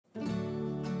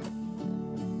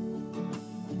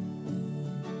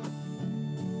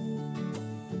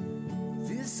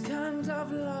kind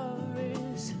of love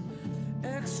is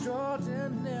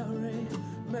extraordinary,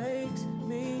 makes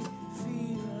me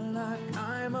feel like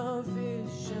I'm a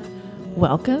vision.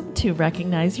 Welcome to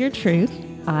Recognize Your Truth.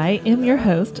 I am your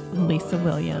host, Lisa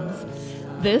Williams.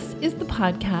 This is the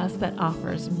podcast that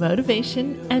offers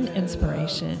motivation and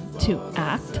inspiration to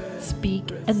act,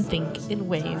 speak, and think in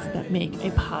ways that make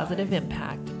a positive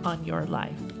impact on your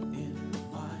life.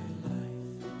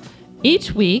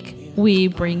 Each week, we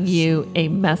bring you a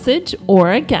message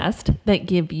or a guest that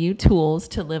give you tools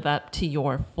to live up to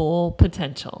your full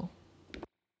potential.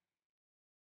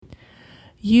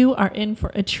 You are in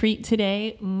for a treat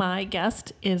today. My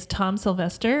guest is Tom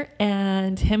Sylvester,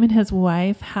 and him and his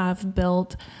wife have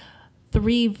built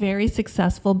 3 very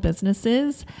successful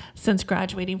businesses since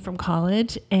graduating from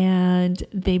college, and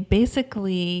they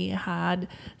basically had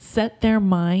set their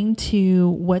mind to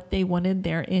what they wanted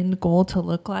their end goal to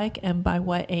look like and by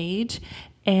what age,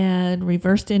 and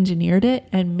reversed engineered it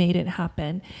and made it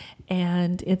happen.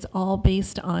 And it's all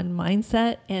based on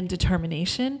mindset and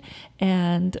determination,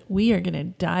 and we are going to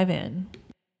dive in.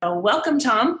 Welcome,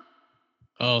 Tom.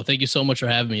 Oh, thank you so much for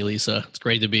having me, Lisa. It's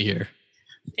great to be here.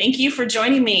 Thank you for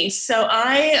joining me. So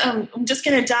I'm just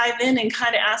going to dive in and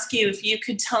kind of ask you if you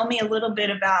could tell me a little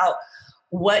bit about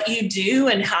what you do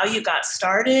and how you got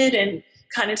started, and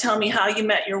kind of tell me how you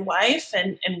met your wife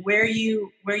and where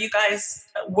you guys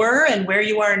were and where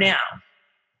you are now.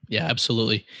 Yeah,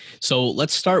 absolutely. So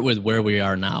let's start with where we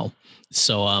are now.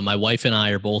 So my wife and I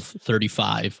are both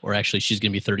 35, or actually she's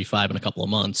going to be 35 in a couple of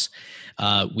months.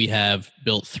 We have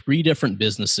built 3 different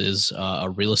businesses, a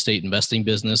real estate investing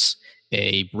business,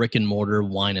 a brick and mortar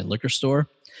wine and liquor store,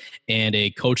 and a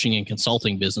coaching and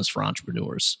consulting business for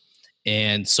entrepreneurs.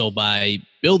 And so by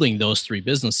building those 3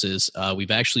 businesses,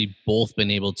 we've actually both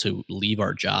been able to leave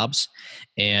our jobs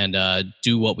and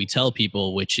do what we tell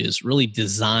people, which is really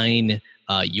design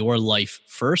your life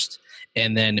first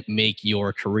and then make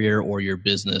your career or your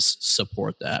business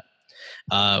support that.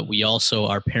 We also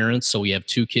are parents, so we have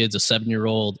 2 kids, a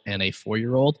 7-year-old and a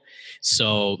 4-year-old.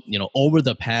 So, over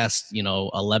the past,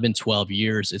 11, 12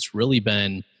 years, it's really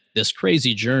been this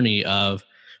crazy journey of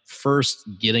first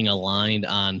getting aligned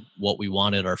on what we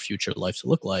wanted our future life to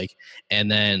look like, and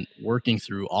then working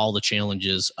through all the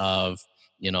challenges of,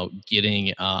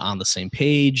 getting on the same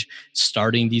page,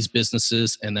 starting these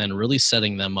businesses, and then really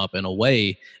setting them up in a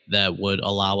way that would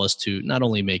allow us to not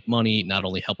only make money, not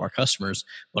only help our customers,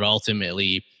 but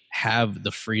ultimately have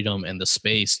the freedom and the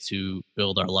space to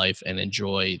build our life and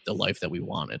enjoy the life that we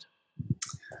wanted.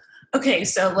 Okay,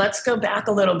 so let's go back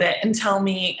a little bit and tell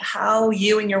me how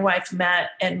you and your wife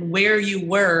met and where you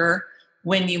were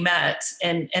when you met,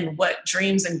 and what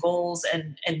dreams and goals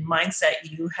and mindset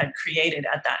you had created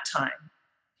at that time.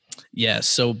 Yeah,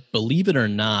 so believe it or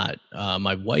not,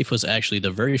 my wife was actually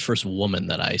the very first woman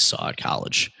that I saw at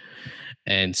college.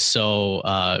 And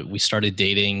so we started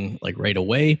dating like right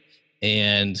away.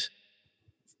 And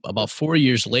about 4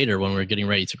 years later, when we were getting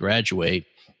ready to graduate,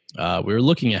 we were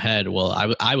looking ahead.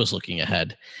 Well, I was looking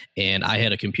ahead, and I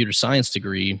had a computer science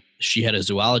degree. She had a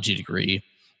zoology degree.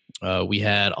 We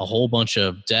had a whole bunch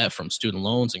of debt from student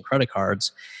loans and credit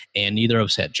cards, and neither of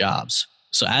us had jobs.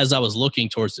 So as I was looking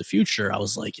towards the future, I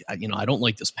was like, I don't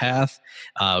like this path.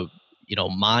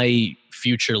 My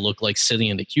future looked like sitting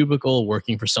in a cubicle,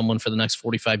 working for someone for the next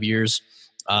 45 years.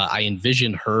 I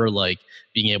envisioned her like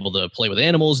being able to play with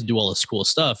animals and do all this cool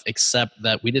stuff, except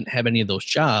that we didn't have any of those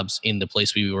jobs in the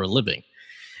place we were living.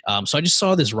 So I just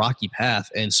saw this rocky path.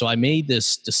 And so I made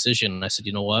this decision, and I said,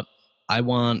 you know what? I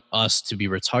want us to be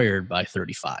retired by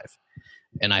 35.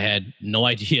 And I had no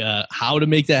idea how to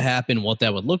make that happen, what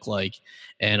that would look like.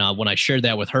 And when I shared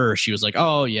that with her, she was like,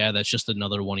 oh, yeah, that's just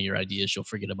another one of your ideas. You'll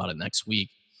forget about it next week.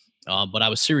 But I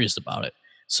was serious about it.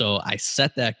 So I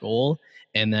set that goal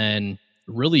and then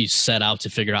really set out to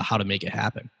figure out how to make it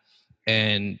happen.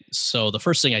 And so the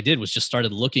first thing I did was just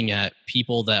started looking at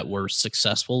people that were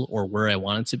successful or where I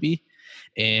wanted to be,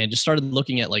 and just started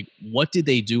looking at like, what did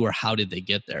they do or how did they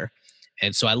get there?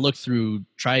 And so I looked through,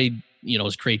 tried,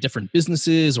 to create different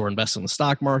businesses or invest in the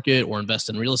stock market or invest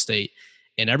in real estate.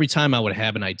 And every time I would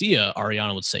have an idea,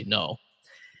 Ariana would say no.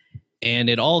 And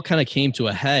it all kind of came to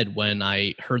a head when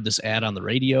I heard this ad on the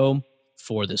radio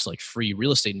for this like free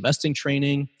real estate investing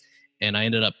training. And I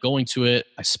ended up going to it.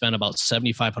 I spent about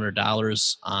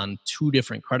 $7,500 on 2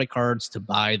 different credit cards to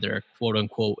buy their quote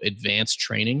unquote advanced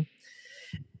training.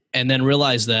 And then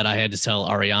realized that I had to tell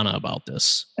Ariana about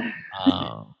this.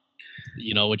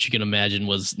 What you can imagine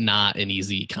was not an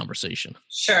easy conversation.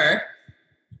 Sure.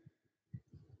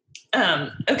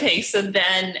 Okay, so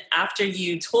then after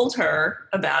you told her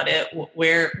about it,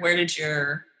 where did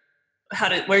your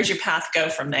path go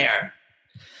from there?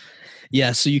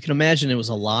 Yeah, so you can imagine it was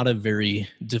a lot of very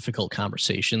difficult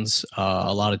conversations,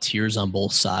 a lot of tears on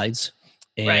both sides.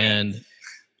 Right. And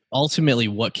ultimately,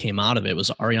 what came out of it was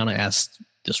Ariana asked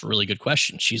this really good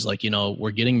question. She's like,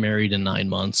 we're getting married in 9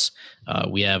 months.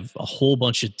 We have a whole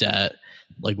bunch of debt.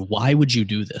 Like, why would you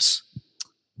do this?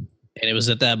 And it was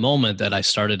at that moment that I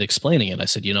started explaining it. I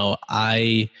said,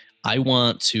 I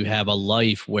want to have a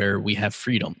life where we have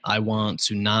freedom. I want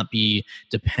to not be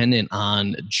dependent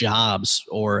on jobs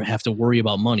or have to worry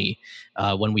about money.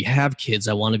 When we have kids,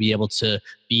 I want to be able to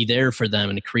be there for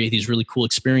them and create these really cool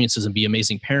experiences and be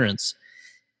amazing parents.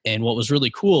 And what was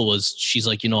really cool was she's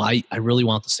like, I really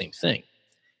want the same thing.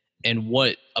 And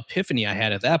what epiphany I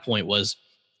had at that point was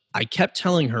I kept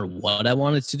telling her what I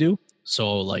wanted to do.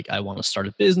 So, like, I want to start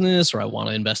a business or I want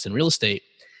to invest in real estate.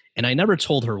 And I never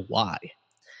told her why.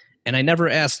 And I never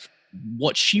asked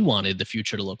what she wanted the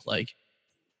future to look like.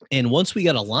 And once we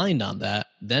got aligned on that,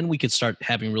 then we could start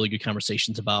having really good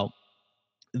conversations about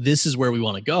this is where we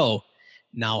want to go.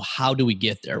 Now, how do we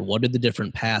get there? What are the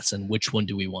different paths and which one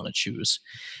do we want to choose?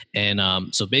 And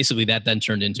so basically that then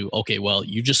turned into, okay, well,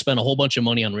 you just spent a whole bunch of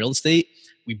money on real estate.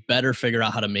 We better figure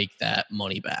out how to make that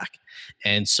money back.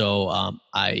 And so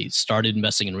I started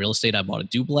investing in real estate. I bought a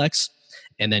duplex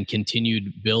and then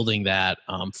continued building that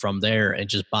from there and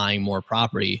just buying more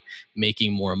property,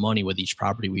 making more money with each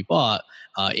property we bought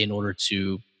in order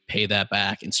to pay that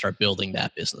back and start building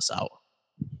that business out.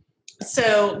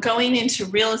 So going into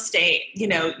real estate,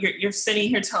 you're sitting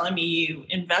here telling me you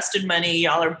invested money,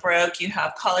 y'all are broke, you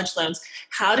have college loans.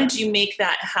 How did you make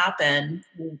that happen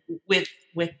with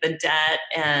the debt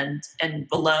and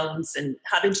the loans, and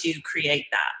how did you create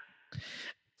that?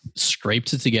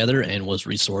 Scraped it together and was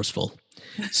resourceful.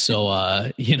 So,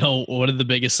 one of the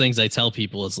biggest things I tell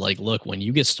people is like, look, when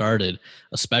you get started,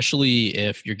 especially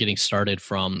if you're getting started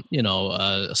from,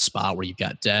 a spot where you've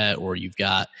got debt or you've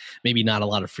got maybe not a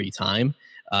lot of free time,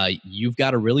 you've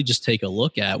got to really just take a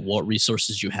look at what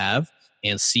resources you have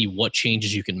and see what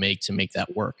changes you can make to make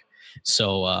that work.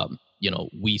 So,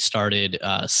 we started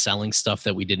selling stuff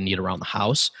that we didn't need around the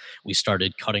house. We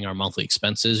started cutting our monthly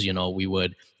expenses. We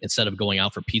would, instead of going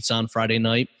out for pizza on Friday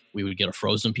night, we would get a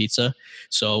frozen pizza.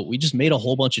 So we just made a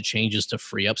whole bunch of changes to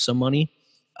free up some money.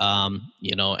 And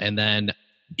then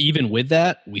even with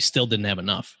that, we still didn't have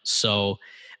enough. So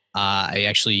I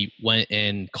actually went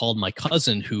and called my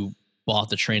cousin who bought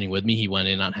the training with me. He went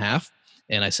in on half.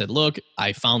 And I said, look,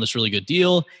 I found this really good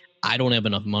deal. I don't have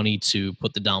enough money to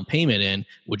put the down payment in.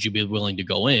 Would you be willing to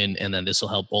go in? And then this will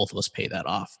help both of us pay that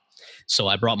off. So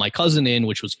I brought my cousin in,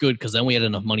 which was good because then we had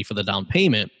enough money for the down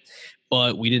payment,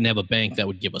 but we didn't have a bank that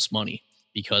would give us money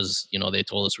because, they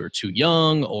told us we were too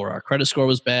young or our credit score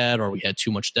was bad or we had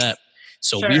too much debt.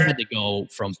 So Sure. We had to go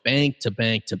from bank to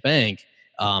bank to bank.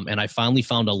 And I finally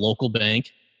found a local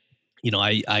bank.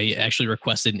 I actually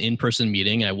requested an in-person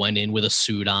meeting. I went in with a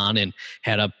suit on and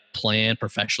had a plan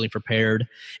professionally prepared.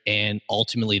 And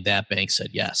ultimately that bank said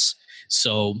yes.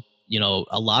 So,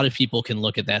 a lot of people can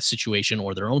look at that situation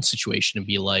or their own situation and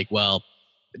be like, well,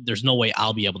 there's no way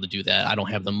I'll be able to do that. I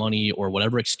don't have the money or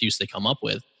whatever excuse they come up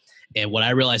with. And what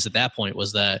I realized at that point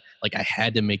was that like I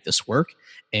had to make this work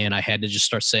and I had to just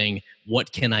start saying,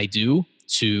 what can I do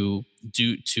to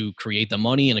create the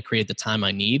money and to create the time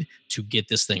I need to get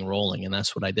this thing rolling? And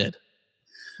that's what I did.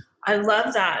 I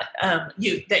love that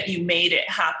you made it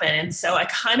happen. And so I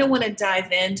kind of want to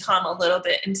dive in, Tom, a little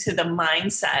bit into the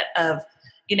mindset of,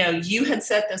 you had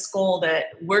set this goal that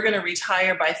we're going to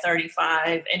retire by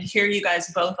 35. And here you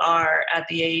guys both are at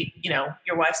the age,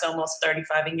 your wife's almost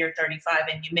 35 and you're 35,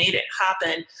 and you made it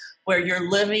happen where you're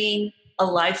living a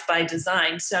life by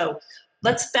design. So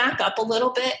let's back up a little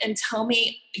bit and tell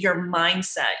me your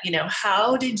mindset.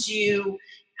 How did you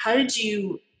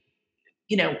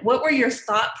what were your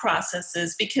thought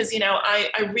processes? Because,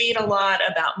 I read a lot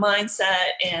about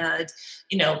mindset and,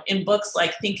 in books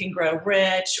like Think and Grow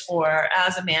Rich or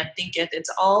As a Man Thinketh, it's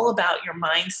all about your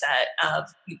mindset of,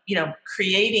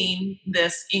 creating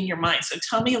this in your mind. So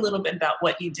tell me a little bit about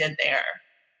what you did there.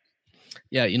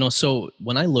 Yeah, so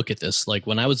when I look at this, like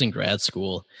when I was in grad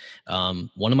school,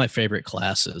 one of my favorite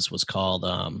classes was called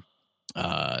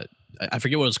I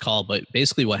forget what it was called, but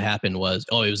basically what happened was,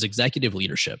 it was executive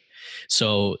leadership.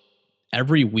 So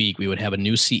every week we would have a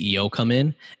new CEO come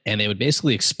in and they would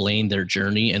basically explain their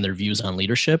journey and their views on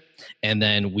leadership. And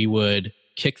then we would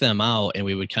kick them out and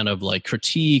we would kind of like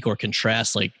critique or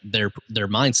contrast like their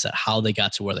mindset, how they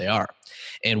got to where they are.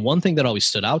 And one thing that always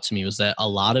stood out to me was that a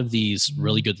lot of these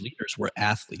really good leaders were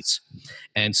athletes.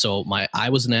 And so I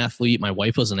was an athlete, my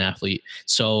wife was an athlete.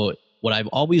 So what I've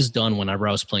always done whenever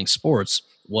I was playing sports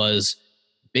was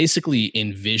basically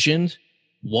envisioned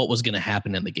what was going to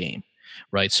happen in the game.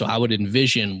 right? So I would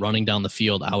envision running down the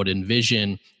field. I would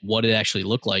envision what it actually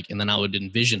looked like. And then I would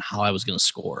envision how I was going to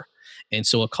score. And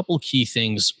so a couple of key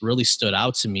things really stood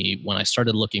out to me when I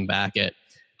started looking back at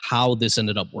how this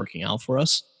ended up working out for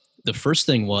us. The first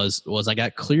thing was I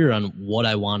got clear on what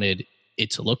I wanted it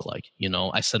to look like. You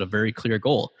know, I set a very clear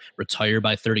goal, retire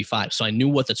by 35. So I knew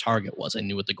what the target was. I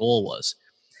knew what the goal was.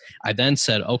 I then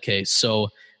said, okay, so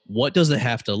what does it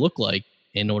have to look like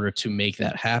in order to make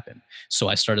that happen? So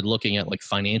I started looking at like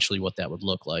financially what that would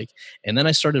look like. And then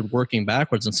I started working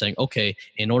backwards and saying, okay,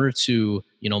 in order to,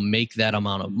 you know, make that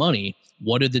amount of money,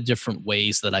 what are the different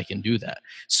ways that I can do that?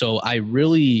 So I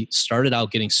really started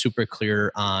out getting super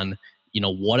clear on, you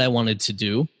know, what I wanted to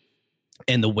do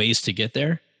and the ways to get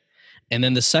there. And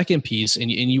then the second piece,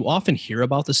 and you often hear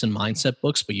about this in mindset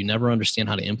books, but you never understand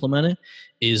how to implement it,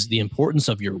 is the importance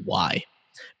of your why.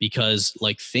 Because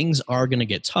like things are going to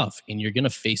get tough and you're going to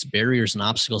face barriers and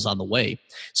obstacles on the way.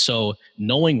 So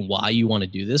knowing why you want to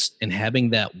do this and having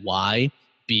that why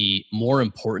be more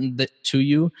important to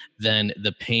you than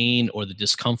the pain or the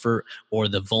discomfort or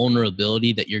the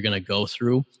vulnerability that you're going to go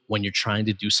through when you're trying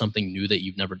to do something new that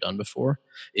you've never done before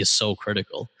is so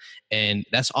critical. And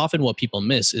that's often what people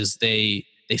miss is they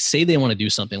say they want to do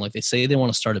something, like they say they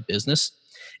want to start a business,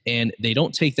 and they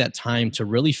don't take that time to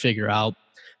really figure out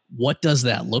what does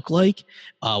that look like,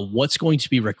 what's going to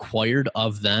be required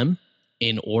of them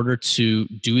in order to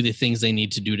do the things they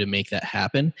need to do to make that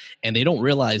happen. And they don't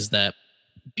realize that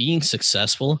being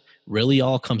successful really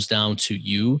all comes down to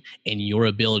you and your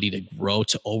ability to grow,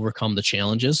 to overcome the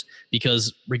challenges.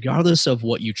 Because regardless of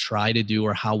what you try to do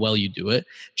or how well you do it,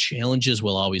 challenges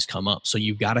will always come up. So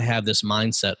you've got to have this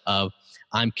mindset of,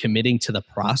 I'm committing to the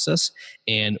process,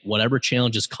 and whatever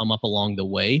challenges come up along the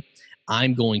way,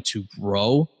 I'm going to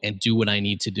grow and do what I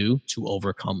need to do to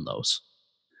overcome those.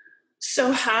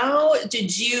 So how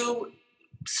did you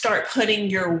start putting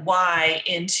your why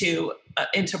into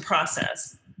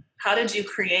process? How did you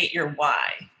create your why?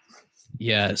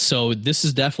 Yeah, so this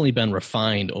has definitely been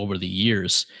refined over the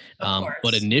years.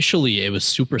 But initially, it was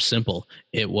super simple.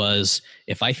 It was,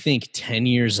 if I think 10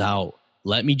 years out,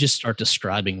 let me just start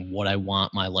describing what I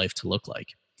want my life to look like.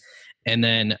 And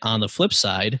then on the flip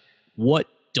side, what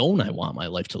don't I want my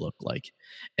life to look like?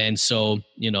 And so,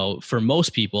 you know, for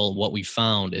most people, what we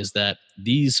found is that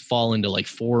these fall into like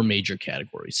four major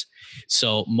categories.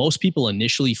 So most people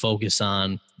initially focus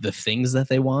on the things that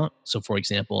they want. So for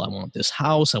example, I want this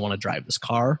house, I want to drive this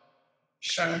car.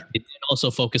 Sure. They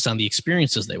also focus on the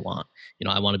experiences they want. You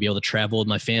know, I want to be able to travel with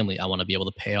my family. I want to be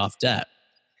able to pay off debt.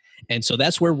 And so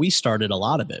that's where we started a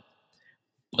lot of it.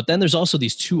 But then there's also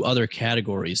these two other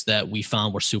categories that we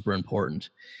found were super important.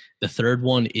 The third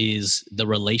one is the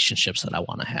relationships that I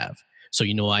want to have. So,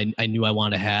 you know, I knew I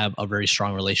wanted to have a very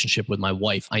strong relationship with my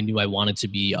wife. I knew I wanted to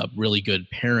be a really good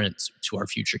parent to our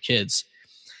future kids.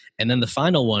 And then the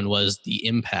final one was the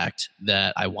impact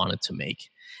that I wanted to make.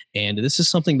 And this is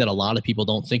something that a lot of people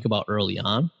don't think about early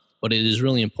on, but it is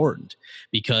really important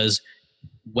because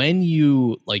when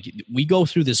you like, we go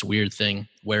through this weird thing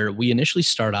where we initially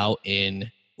start out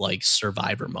in like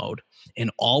survivor mode. And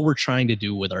all we're trying to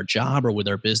do with our job or with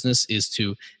our business is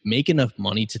to make enough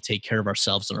money to take care of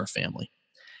ourselves and our family.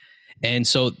 And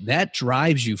so that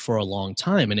drives you for a long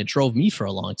time. And it drove me for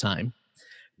a long time.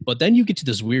 But then you get to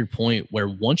this weird point where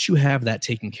once you have that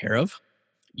taken care of,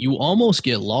 you almost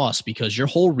get lost because your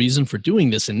whole reason for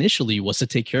doing this initially was to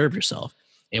take care of yourself.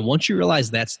 And once you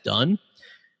realize that's done,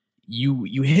 you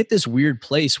hit this weird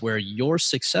place where you're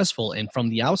successful, and from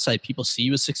the outside people see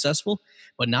you as successful,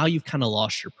 but now you've kind of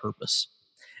lost your purpose.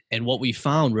 And what we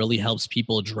found really helps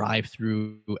people drive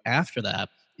through after that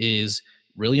is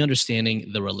really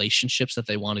understanding the relationships that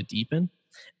they want to deepen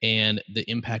and the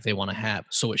impact they want to have.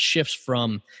 So it shifts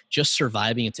from just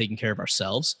surviving and taking care of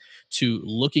ourselves to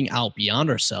looking out beyond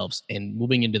ourselves and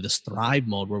moving into this thrive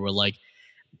mode where we're like,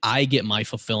 I get my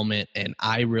fulfillment and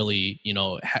I really, you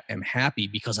know, am happy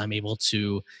because I'm able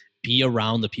to be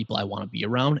around the people I want to be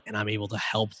around, and I'm able to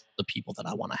help the people that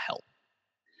I want to help.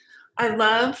 I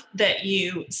love that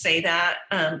you say that,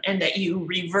 and that you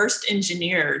reversed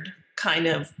engineered kind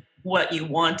of what you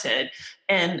wanted.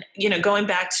 And, you know, going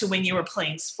back to when you were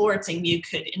playing sports and you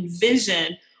could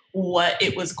envision what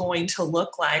it was going to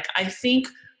look like. I think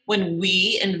when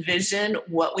we envision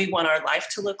what we want our life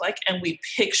to look like and we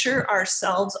picture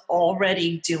ourselves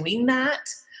already doing that,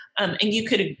 and you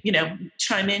could, you know,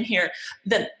 chime in here,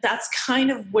 that's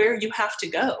kind of where you have to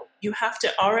go. You have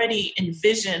to already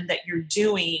envision that you're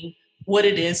doing what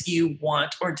it is you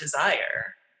want or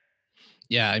desire.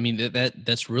 Yeah, I mean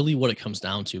that's really what it comes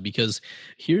down to, because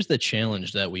here's the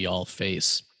challenge that we all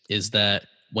face is that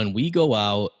when we go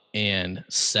out and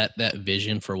set that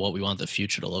vision for what we want the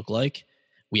future to look like,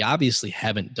 we obviously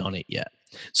haven't done it yet.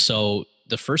 So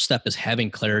the first step is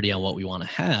having clarity on what we want to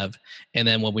have. And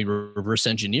then when we reverse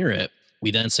engineer it,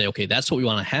 we then say, okay, that's what we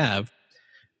want to have.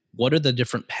 What are the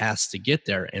different paths to get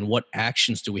there? And what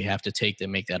actions do we have to take to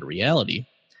make that a reality?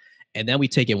 And then we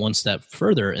take it one step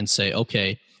further and say,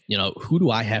 okay, who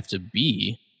do I have to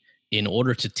be in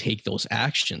order to take those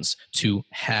actions to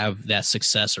have that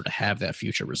success or to have that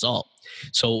future result?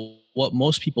 So what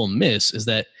most people miss is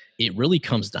that it really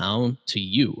comes down to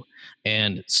you,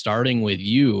 and starting with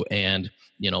you and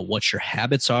what your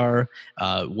habits are,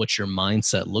 what your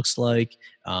mindset looks like,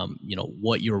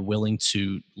 what you're willing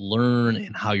to learn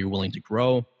and how you're willing to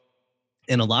grow.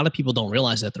 And a lot of people don't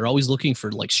realize that. They're always looking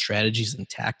for like strategies and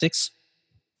tactics,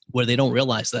 where they don't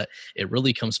realize that it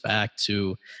really comes back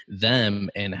to them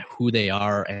and who they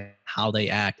are and how they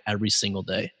act every single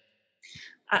day.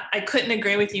 I couldn't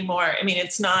agree with you more. I mean,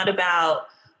 it's not about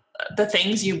the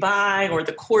things you buy or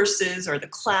the courses or the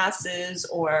classes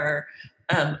or,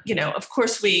 of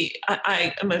course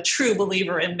I am a true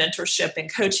believer in mentorship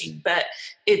and coaching, but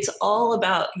it's all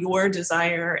about your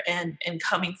desire and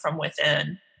coming from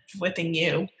within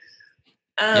you.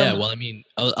 Yeah, well, I mean,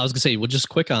 I was gonna say, well, just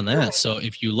quick on that. So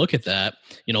if you look at that,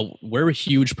 we're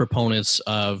huge proponents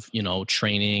of,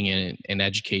 training and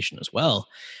education as well.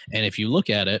 And if you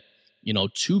look at it,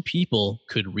 two people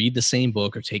could read the same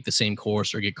book or take the same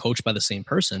course or get coached by the same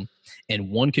person, and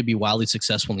one could be wildly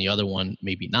successful and the other one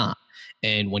maybe not.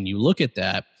 And when you look at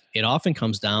that, it often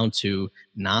comes down to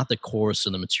not the course or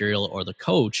the material or the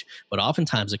coach, but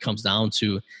oftentimes it comes down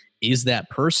to, is that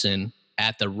person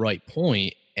at the right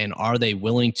point? And are they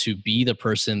willing to be the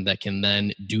person that can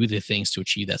then do the things to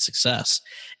achieve that success?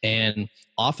 And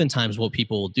oftentimes what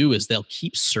people will do is they'll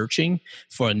keep searching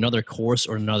for another course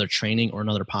or another training or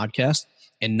another podcast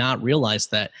and not realize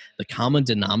that the common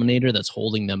denominator that's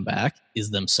holding them back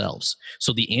is themselves.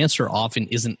 So the answer often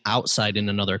isn't outside in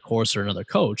another course or another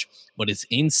coach, but it's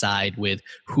inside with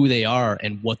who they are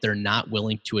and what they're not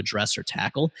willing to address or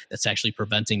tackle that's actually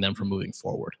preventing them from moving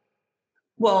forward.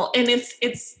 Well, and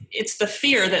it's the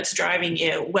fear that's driving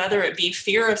you, whether it be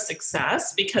fear of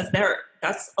success, because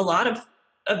that's a lot of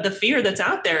the fear that's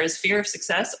out there is fear of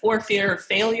success or fear of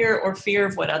failure or fear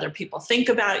of what other people think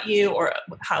about you or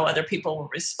how other people will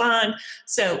respond.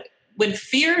 So when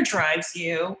fear drives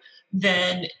you,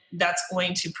 then that's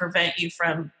going to prevent you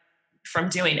from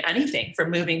doing anything,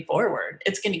 from moving forward.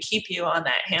 It's going to keep you on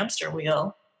that hamster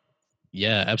wheel.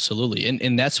 Yeah, absolutely.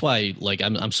 And that's why, like,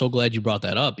 I'm so glad you brought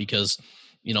that up, because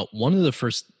one of the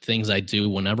first things I do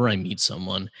whenever I meet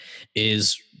someone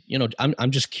is,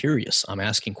 I'm just curious. I'm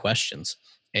asking questions.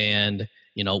 And,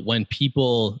 when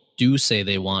people do say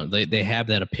they have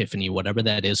that epiphany, whatever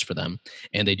that is for them,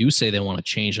 and they do say they want to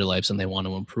change their lives and they want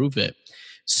to improve it,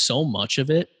 so much of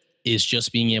it is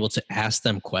just being able to ask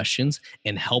them questions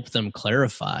and help them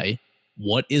clarify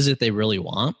what is it they really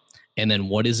want. And then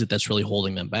what is it that's really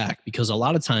holding them back? Because a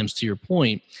lot of times, to your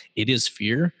point, it is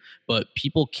fear, but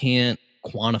people can't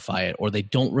quantify it or they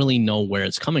don't really know where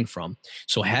it's coming from.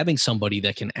 So having somebody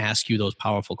that can ask you those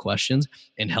powerful questions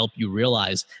and help you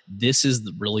realize this is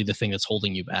really the thing that's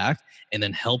holding you back, and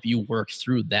then help you work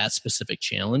through that specific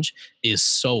challenge is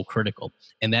so critical.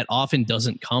 And that often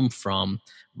doesn't come from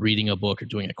reading a book or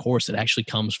doing a course. It actually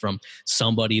comes from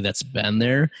somebody that's been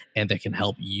there and that can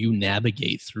help you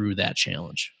navigate through that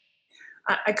challenge.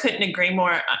 I couldn't agree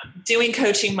more. Doing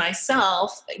coaching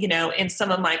myself, in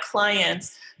some of my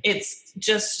clients, it's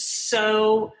just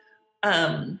so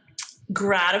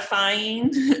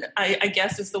gratifying, I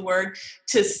guess is the word,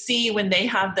 to see when they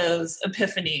have those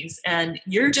epiphanies and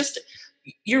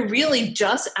you're really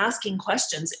just asking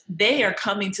questions. They are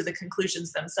coming to the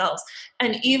conclusions themselves.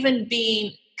 And even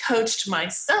being coached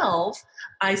myself,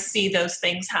 I see those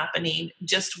things happening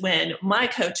just when my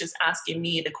coach is asking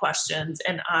me the questions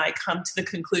and I come to the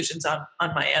conclusions on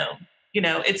my own.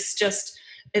 It's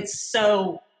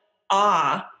so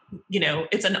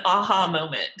it's an aha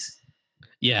moment.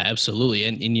 Yeah, absolutely.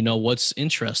 And what's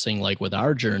interesting, like with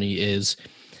our journey is,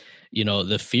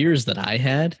 the fears that I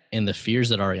had and the fears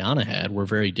that Ariana had were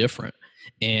very different.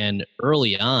 And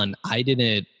early on, I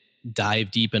didn't dive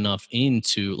deep enough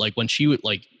into, like, when she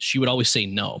would always say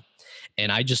no. And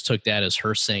I just took that as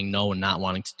her saying no and not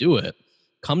wanting to do it.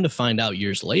 Come to find out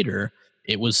years later,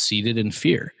 it was seated in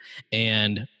fear.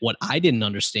 And what I didn't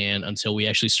understand until we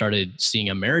actually started seeing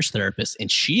a marriage therapist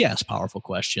and she asked powerful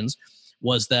questions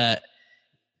was that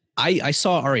I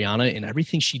saw Ariana and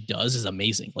everything she does is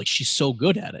amazing. Like, she's so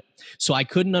good at it. So I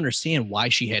couldn't understand why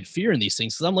she had fear in these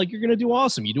things. Cause I'm like, you're going to do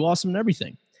awesome. You do awesome in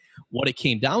everything. What it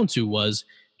came down to was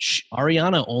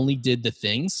Ariana only did the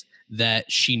things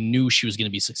that she knew she was going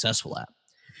to be successful at.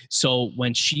 So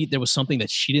when there was something that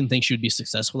she didn't think she would be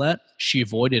successful at, she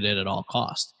avoided it at all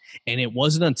costs. And it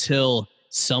wasn't until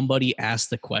somebody asked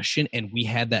the question and we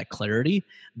had that clarity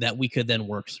that we could then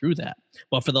work through that.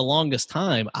 But for the longest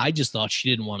time, I just thought she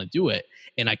didn't want to do it.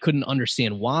 And I couldn't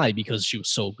understand why, because she was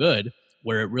so good,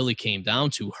 where it really came down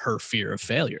to her fear of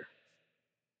failure.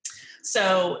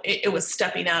 So it was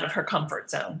stepping out of her comfort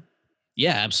zone.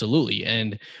 Yeah, absolutely.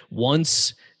 And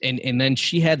once, and then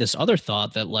she had this other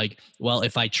thought that like, well,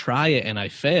 if I try it and I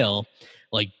fail,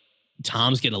 like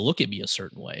Tom's going to look at me a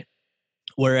certain way.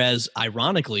 Whereas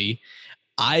ironically,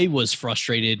 I was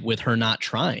frustrated with her not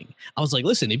trying. I was like,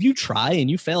 listen, if you try and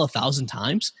you fail 1,000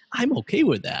 times, I'm okay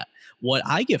with that. What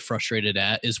I get frustrated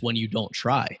at is when you don't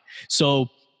try. So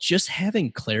just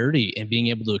having clarity and being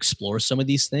able to explore some of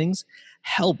these things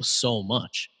helps so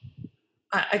much.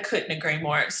 I couldn't agree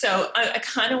more. So I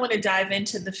kind of want to dive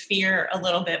into the fear a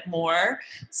little bit more.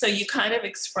 So you kind of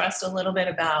expressed a little bit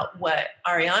about what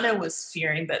Ariana was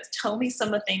fearing, but tell me some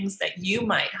of the things that you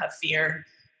might have feared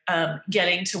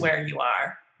getting to where you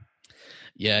are.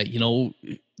 Yeah,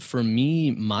 for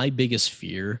me, my biggest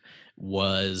fear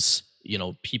was,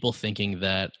 people thinking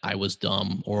that I was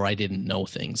dumb or I didn't know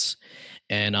things.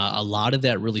 And a lot of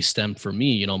that really stemmed for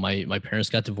me. My parents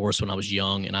got divorced when I was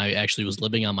young, and I actually was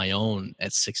living on my own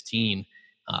at 16,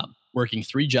 working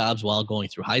 3 jobs while going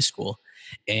through high school.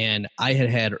 And I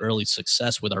had early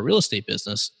success with our real estate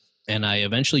business. And I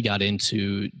eventually got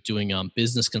into doing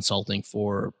business consulting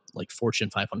for like Fortune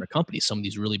 500 companies, some of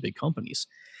these really big companies.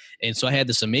 And so I had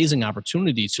this amazing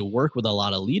opportunity to work with a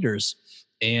lot of leaders.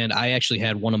 And I actually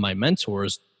had one of my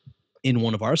mentors in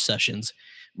one of our sessions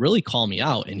really call me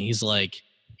out. And he's like,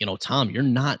 Tom, you're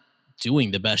not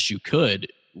doing the best you could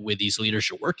with these leaders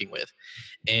you're working with.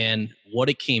 And what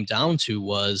it came down to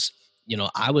was,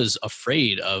 I was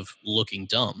afraid of looking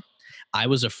dumb. I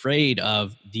was afraid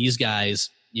of these guys.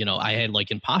 I had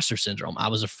like imposter syndrome. I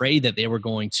was afraid that they were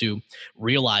going to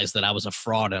realize that I was a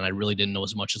fraud and I really didn't know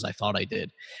as much as I thought I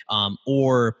did.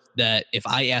 Or that if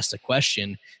I asked a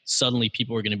question, suddenly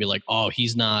people were going to be like, oh,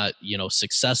 he's not,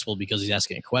 successful because he's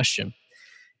asking a question.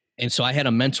 And so I had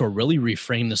a mentor really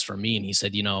reframe this for me. And he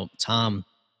said, Tom,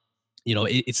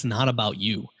 it's not about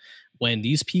you. When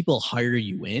these people hire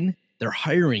you in, they're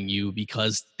hiring you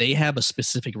because they have a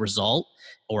specific result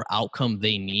or outcome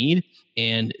they need,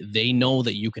 and they know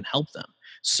that you can help them.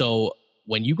 So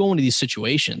when you go into these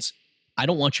situations, I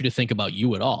don't want you to think about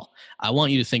you at all. I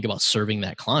want you to think about serving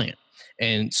that client.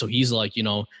 And so he's like,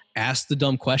 ask the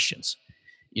dumb questions.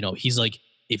 He's like,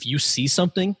 if you see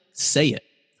something, say it,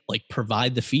 like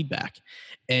provide the feedback.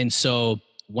 And so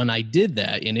when I did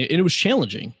that, and it was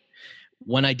challenging,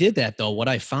 when I did that, though, what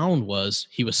I found was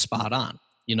he was spot on.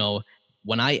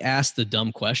 When I asked the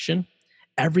dumb question,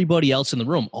 everybody else in the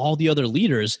room, all the other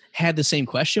leaders had the same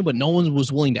question, but no one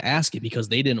was willing to ask it because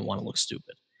they didn't want to look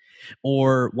stupid.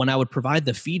 Or when I would provide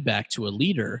the feedback to a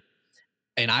leader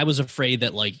and I was afraid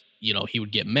that he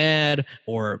would get mad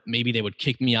or maybe they would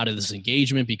kick me out of this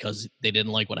engagement because they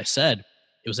didn't like what I said.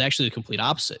 It was actually the complete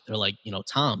opposite. They're like,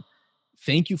 Tom,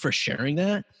 thank you for sharing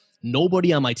that.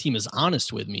 Nobody on my team is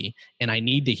honest with me, and I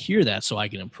need to hear that so I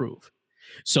can improve.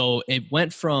 So it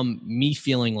went from me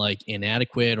feeling like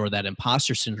inadequate or that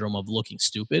imposter syndrome of looking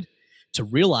stupid to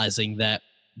realizing that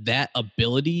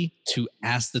ability to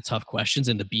ask the tough questions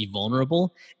and to be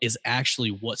vulnerable is actually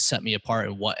what set me apart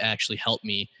and what actually helped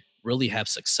me really have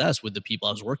success with the people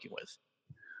I was working with.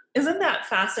 Isn't that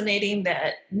fascinating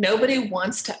that nobody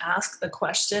wants to ask the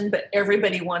question, but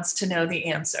everybody wants to know the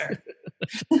answer?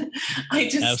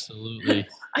 Absolutely.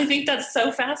 I think that's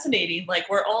so fascinating. Like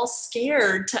we're all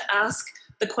scared to ask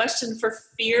the question for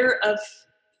fear of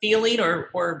feeling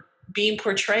or being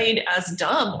portrayed as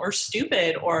dumb or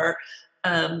stupid or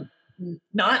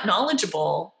not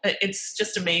knowledgeable. It's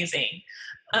just amazing.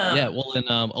 Yeah. Well, and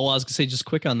I was gonna say just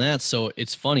quick on that. So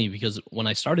it's funny because when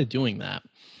I started doing that,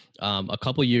 a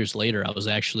couple of years later, I was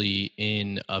actually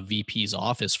in a VP's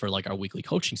office for like our weekly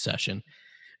coaching session.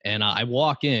 And I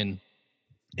walk in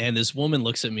and this woman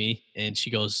looks at me and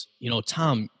she goes,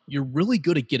 Tom, you're really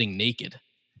good at getting naked.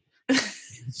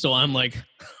 So I'm like,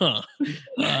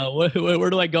 where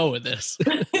do I go with this?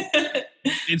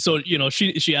 And so,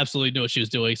 she absolutely knew what she was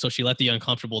doing. So she let the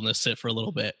uncomfortableness sit for a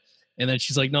little bit. And then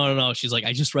she's like, no. She's like,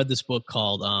 I just read this book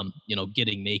called,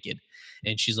 Getting Naked.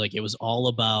 And she's like, it was all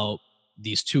about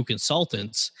these 2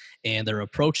 consultants and their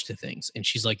approach to things. And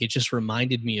she's like, it just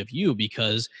reminded me of you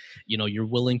because, you're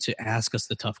willing to ask us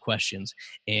the tough questions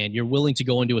and you're willing to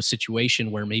go into a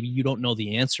situation where maybe you don't know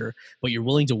the answer, but you're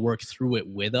willing to work through it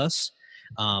with us.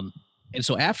 And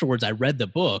so afterwards, I read the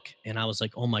book and I was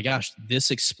like, oh my gosh,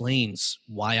 this explains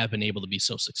why I've been able to be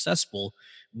so successful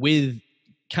with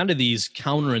kind of these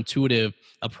counterintuitive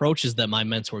approaches that my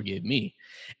mentor gave me.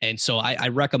 And so I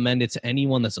recommend it to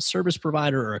anyone that's a service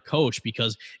provider or a coach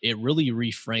because it really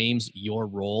reframes your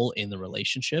role in the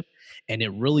relationship and it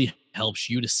really helps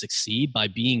you to succeed by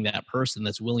being that person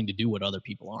that's willing to do what other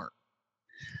people aren't.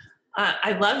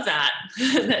 I love that.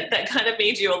 that kind of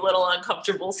made you a little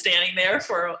uncomfortable standing there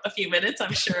for a few minutes,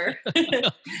 I'm sure.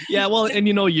 Yeah, well, and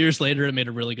years later, it made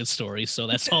a really good story. So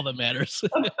that's all that matters.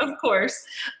 Of course.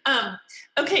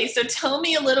 Okay, so tell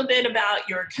me a little bit about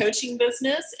your coaching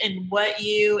business and what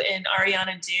you and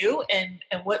Ariana do and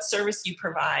what service you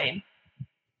provide.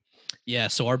 Yeah,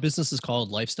 so our business is called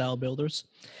Lifestyle Builders.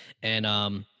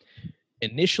 And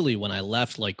initially when I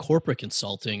left like corporate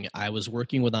consulting, I was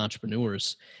working with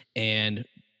entrepreneurs. And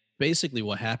basically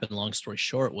what happened, long story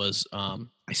short, was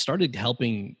I started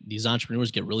helping these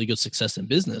entrepreneurs get really good success in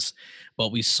business.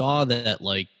 But we saw that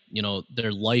like,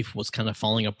 their life was kind of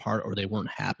falling apart or they weren't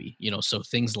happy, so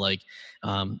things like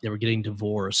they were getting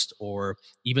divorced, or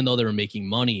even though they were making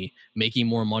money, making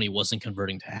more money wasn't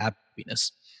converting to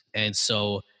happiness. And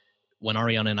so when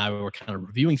Ariana and I were kind of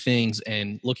reviewing things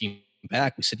and looking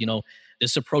back, we said,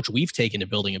 this approach we've taken to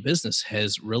building a business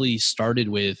has really started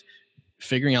with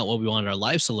figuring out what we wanted our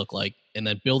lives to look like and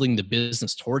then building the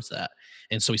business towards that.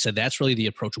 And so we said, that's really the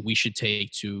approach we should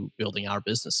take to building our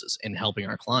businesses and helping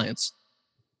our clients.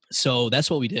 So that's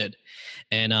what we did.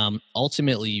 And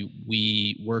ultimately,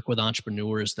 we work with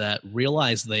entrepreneurs that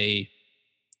realize they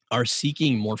are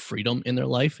seeking more freedom in their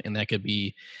life, and that could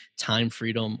be time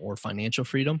freedom or financial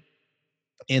freedom,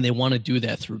 and they want to do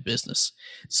that through business.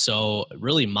 So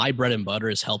really my bread and butter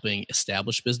is helping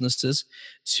established businesses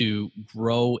to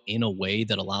grow in a way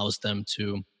that allows them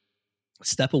to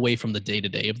step away from the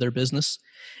day-to-day of their business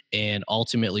and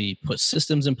ultimately put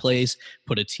systems in place,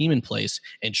 put a team in place,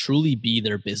 and truly be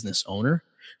their business owner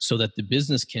so that the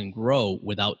business can grow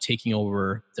without taking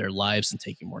over their lives and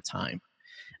taking more time.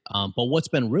 But what's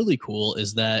been really cool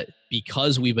is that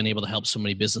because we've been able to help so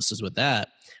many businesses with that,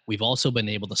 we've also been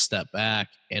able to step back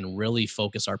and really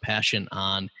focus our passion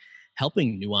on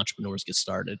helping new entrepreneurs get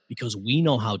started because we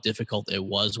know how difficult it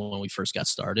was when we first got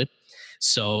started.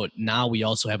 So now we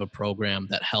also have a program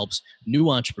that helps new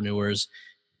entrepreneurs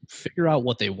figure out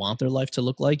what they want their life to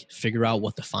look like, figure out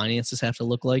what the finances have to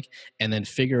look like, and then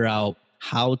figure out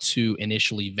how to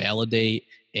initially validate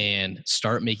and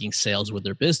start making sales with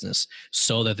their business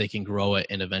so that they can grow it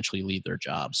and eventually leave their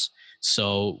jobs.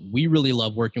 So we really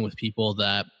love working with people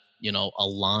that,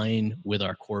 align with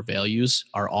our core values,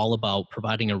 are all about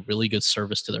providing a really good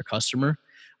service to their customer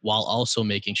while also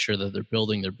making sure that they're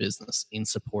building their business in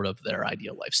support of their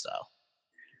ideal lifestyle.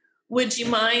 Would you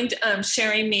mind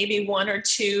sharing maybe one or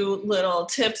two little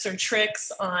tips or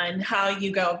tricks on how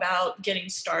you go about getting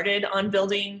started on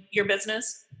building your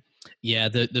business? Yeah,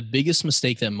 the biggest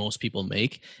mistake that most people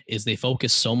make is they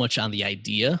focus so much on the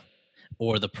idea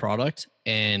or the product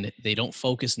and they don't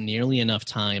focus nearly enough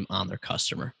time on their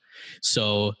customer.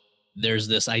 So there's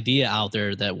this idea out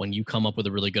there that when you come up with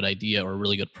a really good idea or a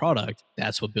really good product,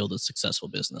 that's what builds a successful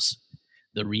business.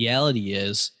 The reality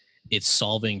is it's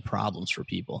solving problems for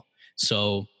people.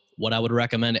 So what I would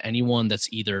recommend to anyone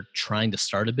that's either trying to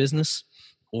start a business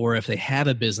or if they have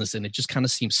a business and it just kind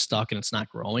of seems stuck and it's not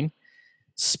growing,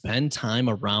 spend time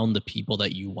around the people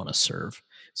that you want to serve.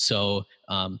 So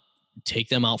take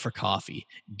them out for coffee,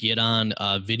 get on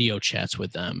video chats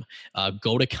with them,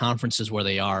 go to conferences where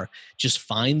they are. Just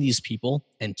find these people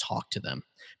and talk to them,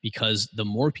 because the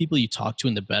more people you talk to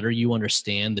and the better you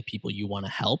understand the people you want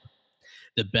to help,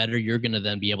 the better you're going to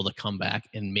then be able to come back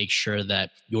and make sure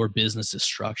that your business is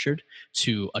structured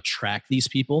to attract these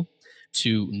people,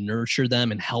 to nurture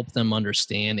them and help them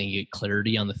understand and get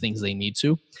clarity on the things they need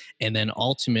to, and then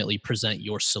ultimately present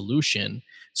your solution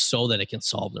so that it can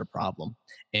solve their problem.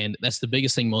 And that's the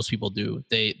biggest thing most people do,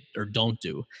 don't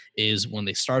do, is when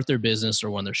they start their business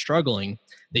or when they're struggling,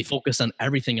 they focus on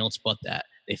everything else but that.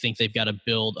 They think they've got to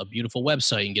build a beautiful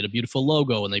website and get a beautiful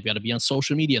logo, and they've got to be on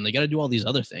social media, and they got to do all these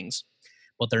other things.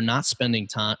 But they're not spending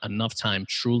enough time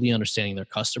truly understanding their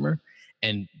customer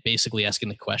and basically asking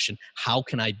the question, how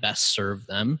can I best serve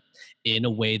them in a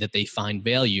way that they find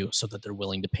value so that they're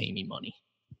willing to pay me money?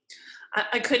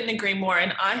 I couldn't agree more.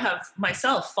 And I have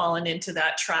myself fallen into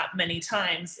that trap many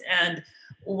times. And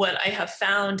what I have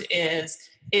found is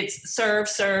it's serve,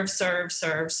 serve, serve,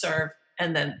 serve, serve,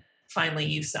 and then finally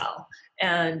you sell.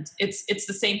 And it's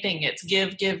the same thing. It's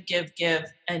give, give, give, give,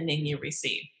 and then you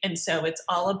receive. And so it's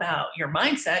all about your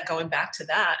mindset, going back to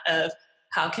that of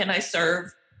how can I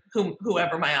serve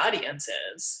whoever my audience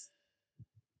is.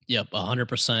 Yep,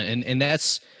 100%. And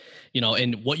that's,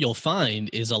 and what you'll find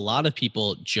is a lot of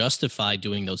people justify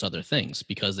doing those other things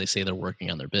because they say they're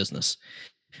working on their business.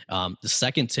 The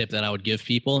second tip that I would give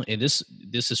people, and this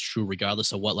is true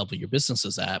regardless of what level your business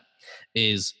is at,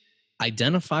 is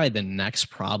identify the next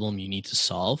problem you need to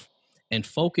solve and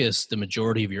focus the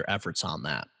majority of your efforts on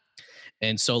that.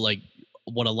 And so, like,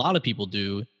 what a lot of people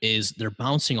do is they're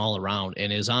bouncing all around.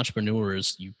 And as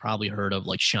entrepreneurs, you've probably heard of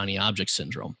like shiny object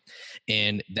syndrome.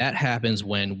 And that happens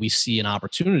when we see an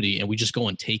opportunity and we just go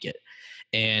and take it.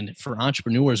 And for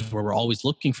entrepreneurs, where we're always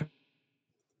looking for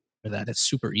that, it's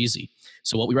super easy.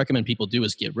 So what we recommend people do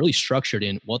is get really structured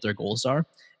in what their goals are,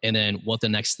 and then what the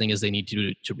next thing is they need to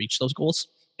do to reach those goals,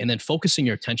 and then focusing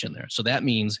your attention there. So that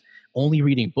means only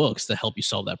reading books that help you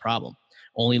solve that problem,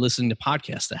 only listening to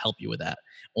podcasts that help you with that,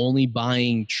 only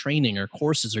buying training or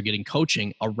courses or getting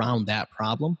coaching around that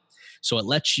problem. So it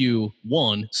lets you,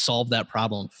 one, solve that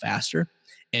problem faster,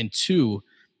 and two,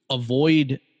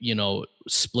 avoid,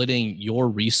 splitting your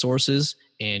resources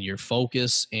and your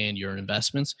focus and your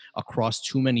investments across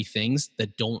too many things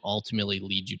that don't ultimately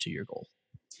lead you to your goal.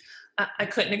 I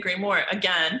couldn't agree more.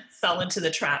 Again, fell into the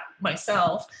trap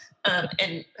myself,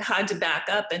 and had to back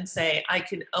up and say, I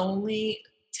could only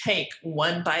take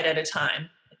one bite at a time.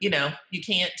 You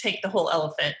can't take the whole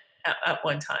elephant at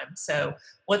one time. So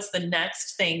what's the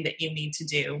next thing that you need to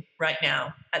do right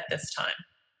now at this time?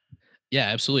 Yeah,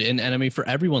 absolutely. And I mean, for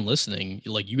everyone listening,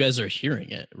 like, you guys are hearing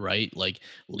it, right? Like,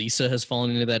 Lisa has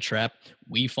fallen into that trap.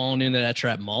 We've fallen into that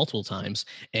trap multiple times,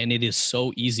 and it is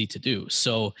so easy to do.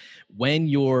 So when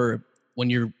you're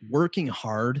working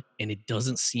hard and it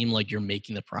doesn't seem like you're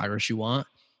making the progress you want,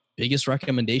 biggest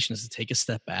recommendation is to take a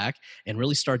step back and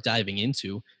really start diving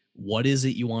into what is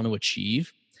it you want to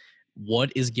achieve,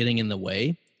 what is getting in the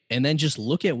way, and then just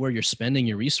look at where you're spending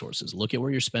your resources. Look at where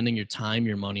you're spending your time,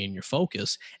 your money, and your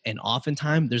focus. And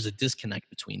oftentimes there's a disconnect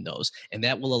between those. And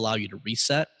that will allow you to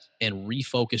reset and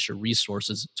refocus your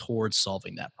resources towards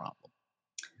solving that problem.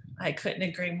 I couldn't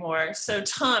agree more. So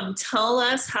Tom, tell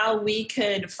us how we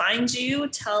could find you.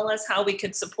 Tell us how we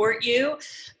could support you,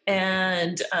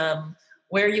 and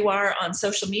where you are on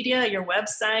social media, your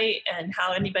website, and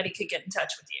how anybody could get in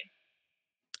touch with you.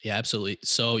 Yeah, absolutely.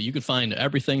 So you can find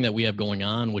everything that we have going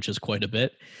on, which is quite a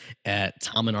bit, at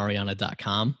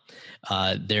tomandariana.com.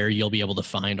 There you'll be able to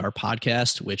find our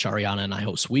podcast, which Ariana and I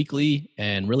host weekly,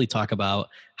 and really talk about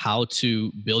how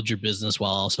to build your business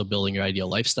while also building your ideal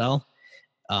lifestyle.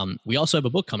 We also have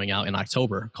a book coming out in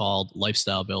October called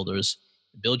Lifestyle Builders: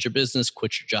 Build Your Business,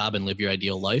 Quit Your Job, and Live Your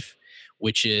Ideal Life,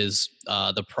 which is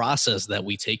the process that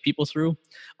we take people through,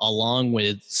 along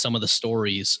with some of the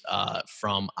stories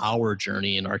from our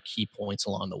journey and our key points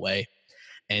along the way.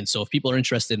 And so if people are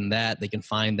interested in that, they can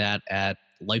find that at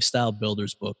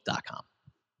lifestylebuildersbook.com.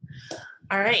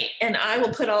 All right. And I will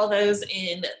put all those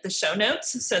in the show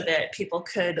notes so that people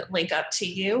could link up to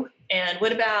you. And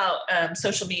what about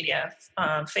social media?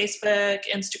 Facebook,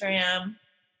 Instagram?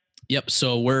 Yep.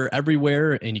 So we're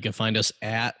everywhere, and you can find us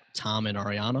at Tom and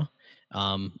Ariana.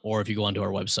 Or if you go onto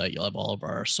our website, you'll have all of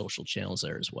our social channels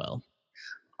there as well.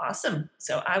 Awesome.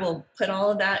 So I will put all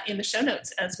of that in the show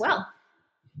notes as well.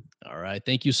 All right.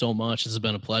 Thank you so much. This has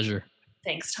been a pleasure.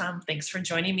 Thanks, Tom. Thanks for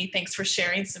joining me. Thanks for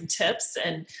sharing some tips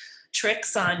and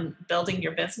tricks on building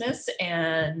your business.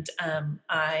 And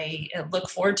I look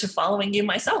forward to following you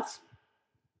myself.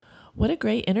 What a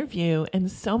great interview, and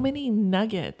so many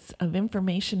nuggets of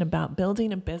information about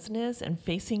building a business and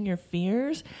facing your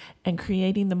fears and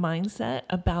creating the mindset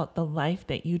about the life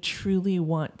that you truly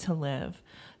want to live.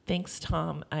 Thanks,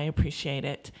 Tom. I appreciate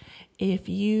it. If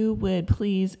you would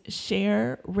please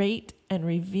share, rate, and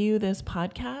review this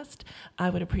podcast, I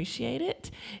would appreciate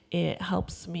it. It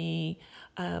helps me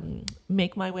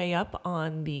make my way up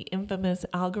on the infamous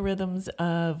algorithms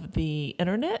of the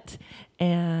internet,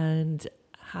 and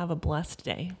have a blessed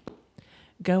day.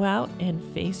 Go out and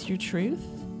face your truth,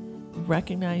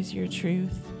 recognize your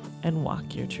truth, and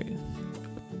walk your truth.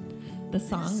 The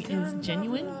song is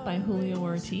Genuine by Julio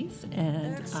Ortiz,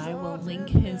 and I will link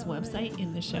his website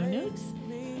in the show notes.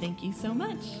 Thank you so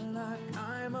much.